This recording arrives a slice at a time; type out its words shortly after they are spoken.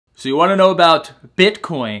So you want to know about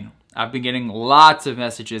Bitcoin? I've been getting lots of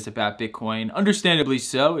messages about Bitcoin. Understandably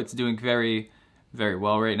so. It's doing very, very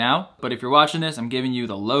well right now. But if you're watching this, I'm giving you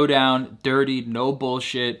the lowdown, dirty, no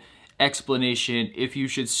bullshit explanation if you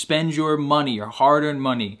should spend your money, your hard-earned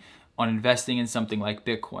money, on investing in something like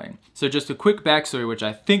Bitcoin. So just a quick backstory, which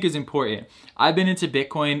I think is important. I've been into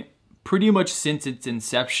Bitcoin pretty much since its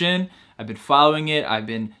inception. I've been following it, I've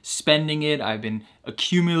been spending it, I've been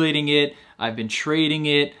accumulating it, I've been trading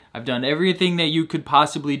it, I've done everything that you could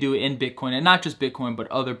possibly do in Bitcoin, and not just Bitcoin,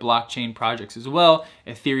 but other blockchain projects as well,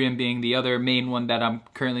 Ethereum being the other main one that I'm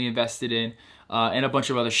currently invested in, and a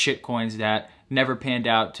bunch of other shit coins that never panned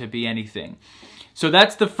out to be anything. So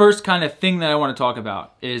that's the first kind of thing that I want to talk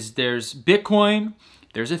about, is there's Bitcoin,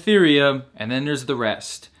 there's Ethereum, and then there's the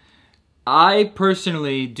rest. I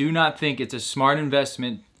personally do not think it's a smart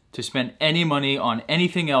investment to spend any money on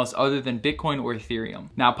anything else other than Bitcoin or Ethereum.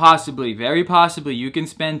 Now possibly, very possibly, you can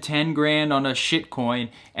spend 10 grand on a shit coin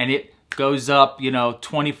and it goes up, you know,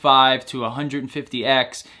 25 to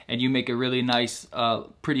 150x and you make a really nice,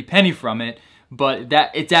 pretty penny from it. But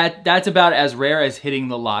that's about as rare as hitting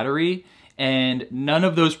the lottery. And none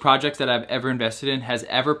of those projects that I've ever invested in has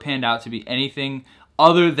ever panned out to be anything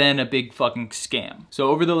other than a big fucking scam. So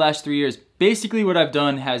over the last 3 years, basically what I've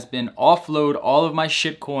done has been offload all of my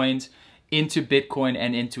shit coins into Bitcoin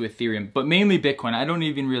and into Ethereum, but mainly Bitcoin. I don't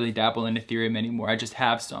even really dabble in Ethereum anymore. I just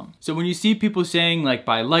have some. So when you see people saying like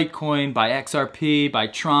buy Litecoin, buy XRP, buy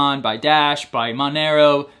Tron, buy Dash, buy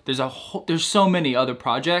Monero, there's so many other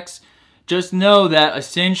projects. Just know that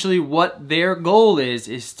essentially what their goal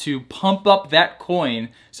is to pump up that coin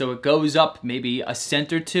so it goes up maybe a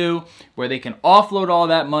cent or two, where they can offload all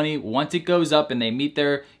that money once it goes up and they meet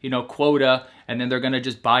their, you know, quota, and then they're gonna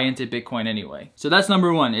just buy into Bitcoin anyway. So that's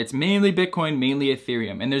number one. It's mainly Bitcoin, mainly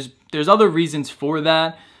Ethereum. And there's other reasons for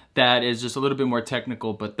that is just a little bit more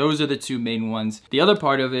technical, but those are the two main ones. The other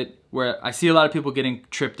part of it, where I see a lot of people getting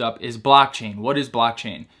tripped up, is blockchain. What is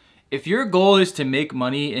blockchain? If your goal is to make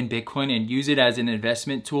money in Bitcoin and use it as an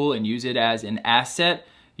investment tool and use it as an asset,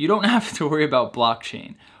 you don't have to worry about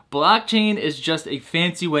blockchain. Blockchain is just a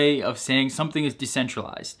fancy way of saying something is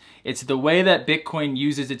decentralized. It's the way that Bitcoin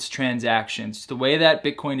uses its transactions. It's the way that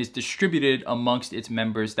Bitcoin is distributed amongst its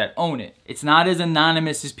members that own it. It's not as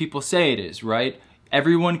anonymous as people say it is, right?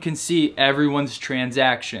 Everyone can see everyone's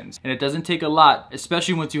transactions. And it doesn't take a lot,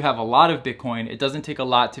 especially once you have a lot of Bitcoin, it doesn't take a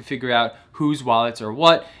lot to figure out whose wallets are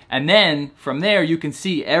what. And then from there, you can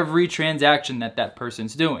see every transaction that that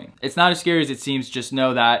person's doing. It's not as scary as it seems. Just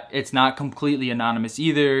know that it's not completely anonymous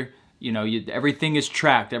either. You know, everything is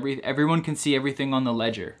tracked. Everyone can see everything on the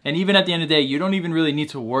ledger. And even at the end of the day, you don't even really need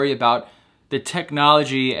to worry about the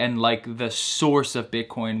technology and like the source of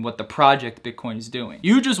Bitcoin, what the project Bitcoin is doing.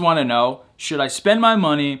 You just wanna know, should I spend my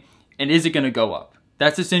money and is it gonna go up?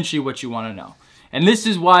 That's essentially what you wanna know. And this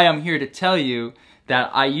is why I'm here to tell you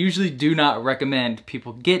that I usually do not recommend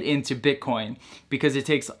people get into Bitcoin, because it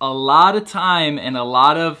takes a lot of time and a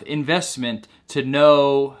lot of investment to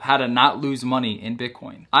know how to not lose money in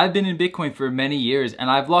Bitcoin. I've been in Bitcoin for many years and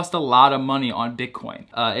I've lost a lot of money on Bitcoin.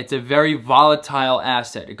 It's a very volatile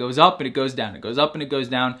asset. It goes up and it goes down. It goes up and it goes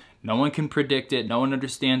down. No one can predict it. No one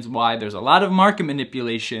understands why. There's a lot of market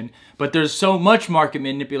manipulation, but there's so much market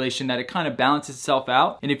manipulation that it kind of balances itself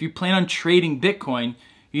out. And if you plan on trading Bitcoin,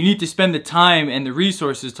 you need to spend the time and the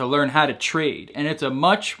resources to learn how to trade. And it's a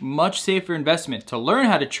much, much safer investment to learn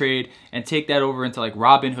how to trade and take that over into like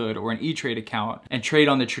Robinhood or an E-Trade account and trade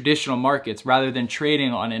on the traditional markets rather than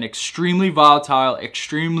trading on an extremely volatile,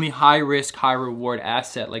 extremely high risk, high reward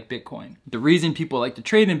asset like Bitcoin. The reason people like to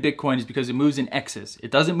trade in Bitcoin is because it moves in X's.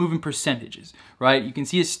 It doesn't move in percentages, right? You can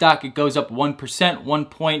see a stock, it goes up 1%, 1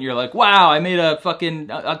 point, you're like, wow, I made a fucking,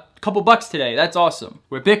 couple bucks today, that's awesome.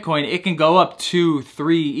 Where Bitcoin, it can go up 2,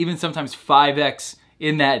 3, even sometimes 5x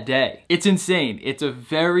in that day. It's insane. It's a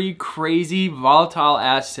very crazy, volatile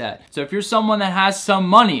asset. So if you're someone that has some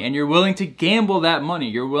money and you're willing to gamble that money,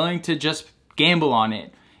 you're willing to just gamble on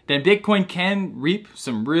it, then Bitcoin can reap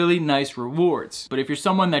some really nice rewards. But if you're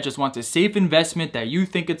someone that just wants a safe investment that you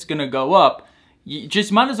think it's gonna go up, you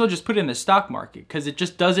just might as well just put it in the stock market, because it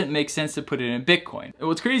just doesn't make sense to put it in Bitcoin. And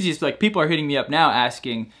what's crazy is like people are hitting me up now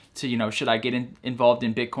asking to, you know, should I get involved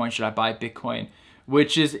in Bitcoin? Should I buy Bitcoin?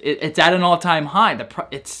 Which is, it's at an all-time high.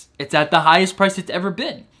 It's at the highest price it's ever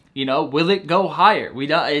been. You know, will it go higher?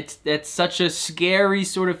 It's such a scary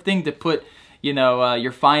sort of thing to put, you know,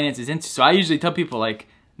 your finances into. So I usually tell people like,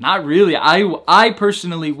 not really. I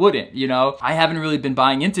personally wouldn't, you know. I haven't really been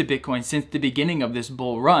buying into Bitcoin since the beginning of this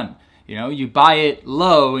bull run. You know, you buy it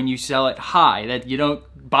low and you sell it high. That you don't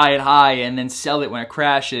buy it high and then sell it when it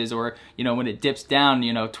crashes, or, you know, when it dips down,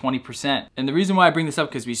 you know, 20%. And the reason why I bring this up,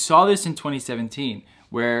 because we saw this in 2017,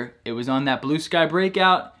 where it was on that blue sky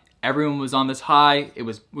breakout, everyone was on this high,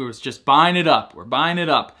 we was just buying it up, we're buying it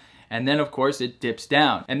up. And then of course it dips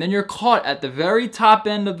down. And then you're caught at the very top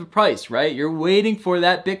end of the price, right? You're waiting for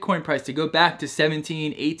that Bitcoin price to go back to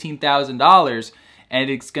 $17,000, $18,000, and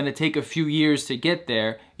it's gonna take a few years to get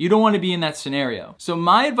there. You don't wanna be in that scenario. So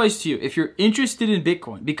my advice to you, if you're interested in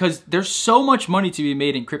Bitcoin, because there's so much money to be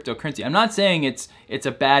made in cryptocurrency, I'm not saying it's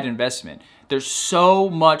a bad investment. There's so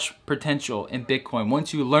much potential in Bitcoin.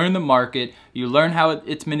 Once you learn the market, you learn how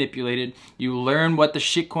it's manipulated, you learn what the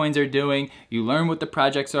shitcoins are doing, you learn what the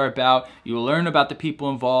projects are about, you learn about the people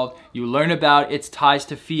involved, you learn about its ties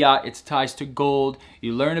to fiat, its ties to gold,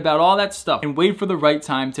 you learn about all that stuff, and wait for the right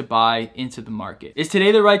time to buy into the market. Is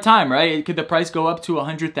today the right time, right? Could the price go up to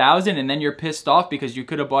 100,000 and then you're pissed off because you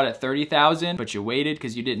could have bought at 30,000, but you waited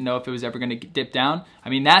because you didn't know if it was ever gonna dip down? I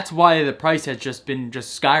mean, that's why the price has just been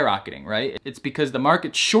skyrocketing, right? It's because the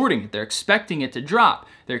market's shorting it. They're expecting it to drop.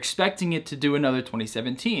 They're expecting it to do another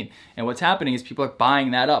 2017. And what's happening is people are buying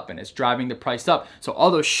that up and it's driving the price up. So all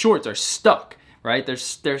those shorts are stuck, right?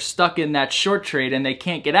 They're stuck in that short trade and they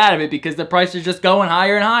can't get out of it because the price is just going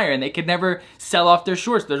higher and higher and they can never sell off their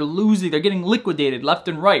shorts. They're losing, they're getting liquidated left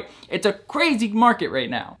and right. It's a crazy market right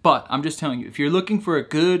now. But I'm just telling you, if you're looking for a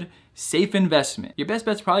good, safe investment, your best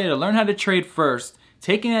bet's probably to learn how to trade first,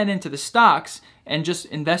 taking that into the stocks and just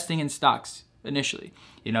investing in stocks initially.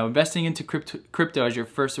 You know, investing into crypto as your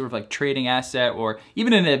first sort of like trading asset or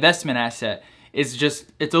even an investment asset is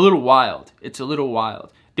just, it's a little wild. It's a little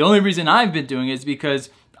wild. The only reason I've been doing it is because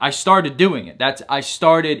I started doing it. I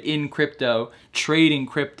started in crypto, trading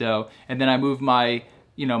crypto, and then I moved my,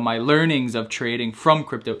 you know, my learnings of trading from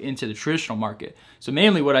crypto into the traditional market. So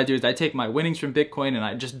mainly what I do is I take my winnings from Bitcoin and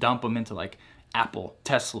I just dump them into like Apple,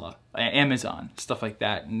 Tesla, Amazon, stuff like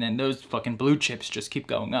that. And then those fucking blue chips just keep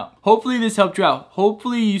going up. Hopefully this helped you out.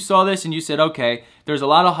 Hopefully you saw this and you said, okay, there's a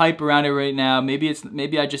lot of hype around it right now. Maybe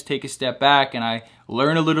I just take a step back and I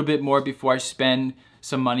learn a little bit more before I spend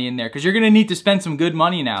some money in there. Because you're gonna need to spend some good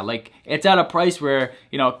money now. Like, it's at a price where,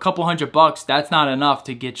 you know, a couple $100, that's not enough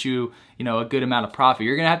to get you, you know, a good amount of profit.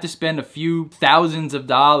 You're gonna have to spend a few thousands of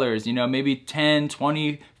dollars, you know, maybe 10,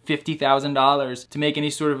 20, $50,000 to make any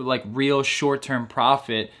sort of like real short-term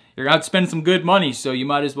profit. You're gonna have to spend some good money, so you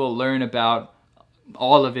might as well learn about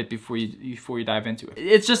all of it before you dive into it.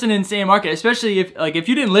 It's just an insane market, especially if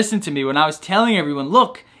you didn't listen to me when I was telling everyone,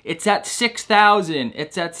 look, it's at 6,000,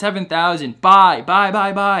 it's at 7,000,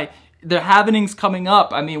 buy. The halvening's coming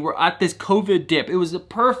up. I mean, we're at this COVID dip. It was the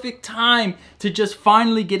perfect time to just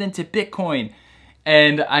finally get into Bitcoin.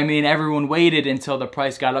 And I mean, everyone waited until the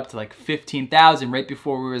price got up to like 15,000 right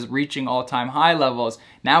before we was reaching all-time high levels.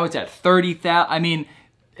 Now it's at 30,000. I mean,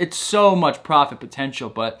 it's so much profit potential,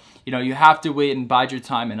 but you know, you have to wait and bide your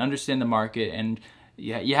time and understand the market, and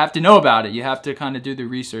you have to know about it. You have to kind of do the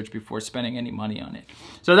research before spending any money on it.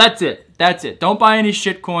 So that's it. That's it. Don't buy any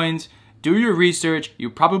shit coins. Do your research. You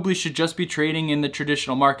probably should just be trading in the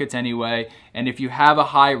traditional markets anyway. And if you have a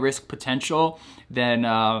high risk potential, then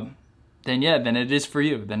yeah, then it is for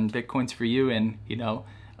you. Then Bitcoin's for you, and you know,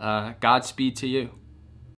 Godspeed to you.